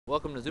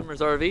Welcome to Zoomers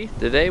RV.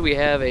 Today we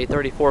have a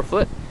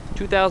 34-foot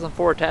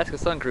 2004 Itasca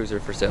Sun Cruiser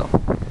for sale.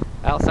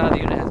 Outside the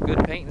unit has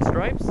good paint and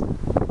stripes,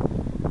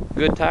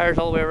 good tires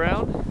all the way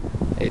around,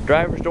 a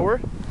driver's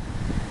door,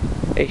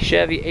 a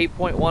Chevy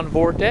 8.1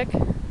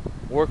 Vortec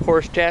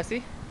workhorse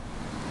chassis,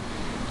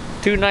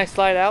 two nice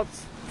slide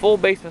outs, full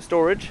basement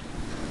storage.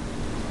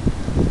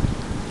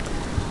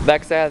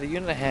 Back side of the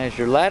unit has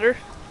your ladder,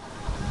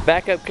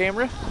 backup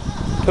camera,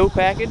 tow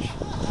package,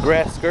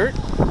 grass skirt.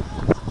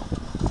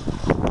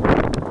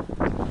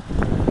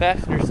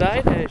 Passenger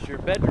side has your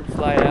bedroom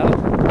slide out.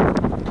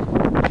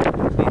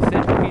 The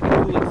central heating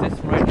and cooling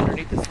system right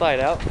underneath the slide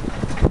out.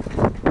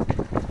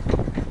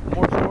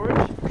 More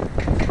storage.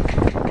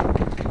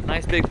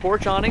 Nice big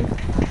porch awning.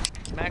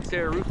 Max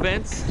air roof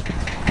vents.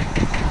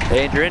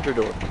 And your entry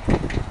door.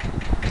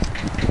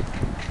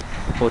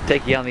 We'll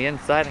take you on the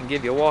inside and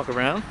give you a walk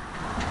around.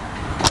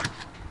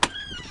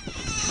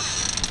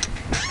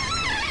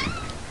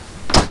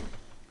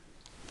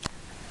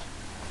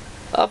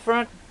 Up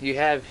front, you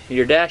have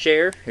your dash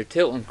air, your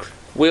tilt and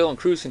wheel and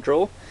cruise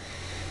control,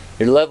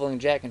 your leveling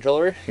jack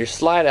controller, your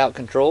slide out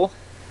control,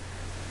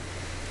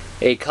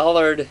 a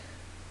collared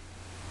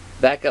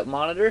backup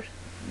monitor,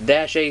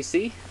 dash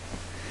AC,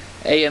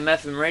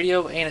 AM/FM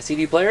radio, and a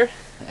CD player,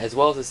 as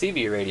well as a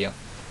CB radio.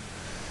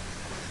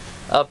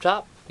 Up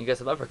top, you got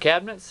some upper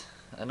cabinets,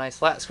 a nice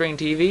flat screen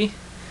TV,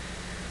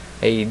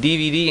 a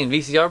DVD and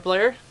VCR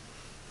player.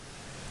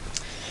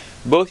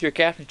 Both your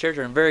captain chairs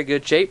are in very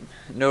good shape.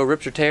 No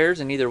rips or tears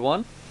in either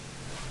one.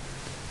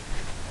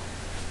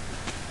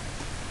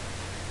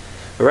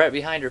 Right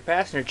behind your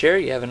passenger chair,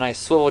 you have a nice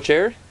swivel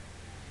chair,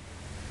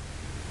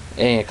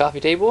 and a coffee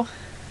table,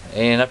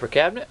 and an upper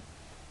cabinet.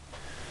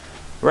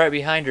 Right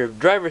behind your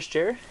driver's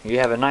chair, you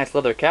have a nice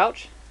leather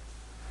couch,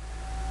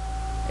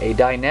 a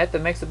dinette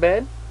that makes a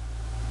bed,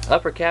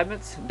 upper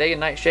cabinets, day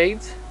and night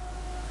shades.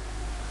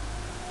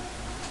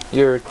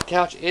 Your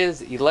couch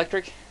is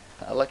electric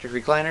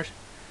recliners.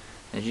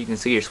 As you can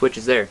see, your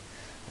switches there.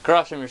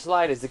 Across from your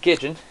slide is the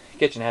kitchen. The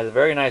kitchen has a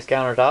very nice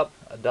countertop,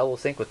 a double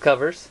sink with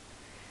covers,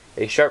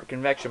 a sharp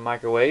convection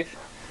microwave,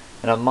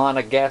 an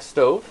Amana gas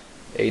stove,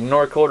 a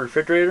Norcold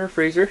refrigerator,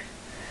 freezer,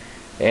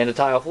 and a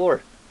tile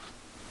floor.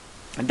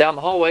 And down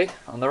the hallway,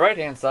 on the right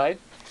hand side,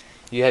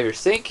 you have your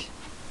sink,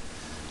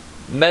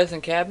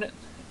 medicine cabinet,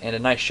 and a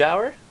nice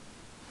shower.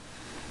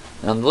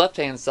 And on the left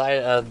hand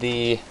side of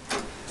the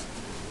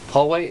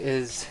hallway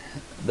is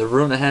the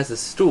room that has a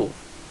stool.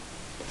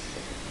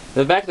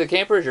 The back of the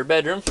camper is your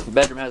bedroom. The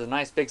bedroom has a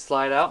nice big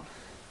slide out,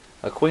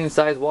 a queen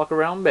size walk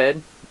around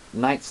bed,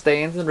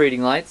 nightstands and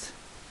reading lights,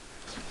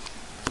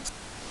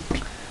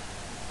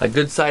 a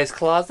good sized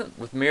closet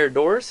with mirrored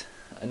doors,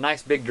 a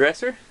nice big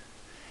dresser,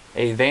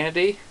 a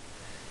vanity,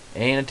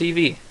 and a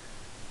TV.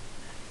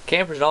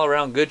 Camper's in all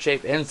around good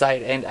shape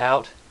inside and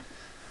out.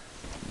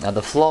 Now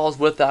the flaws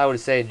with it, I would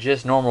say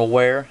just normal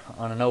wear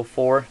on an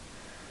 04.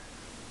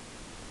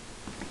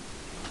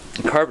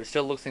 The carpet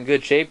still looks in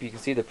good shape. You can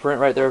see the print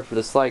right there where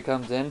the slide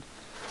comes in.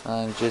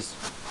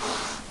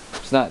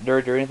 It's not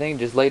dirty or anything,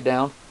 just laid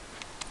down.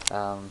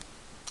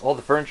 All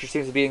the furniture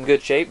seems to be in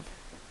good shape.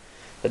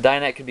 The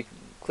dinette could be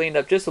cleaned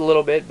up just a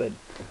little bit, but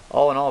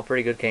all in all, a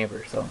pretty good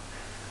camper. So,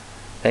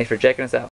 thanks for checking us out.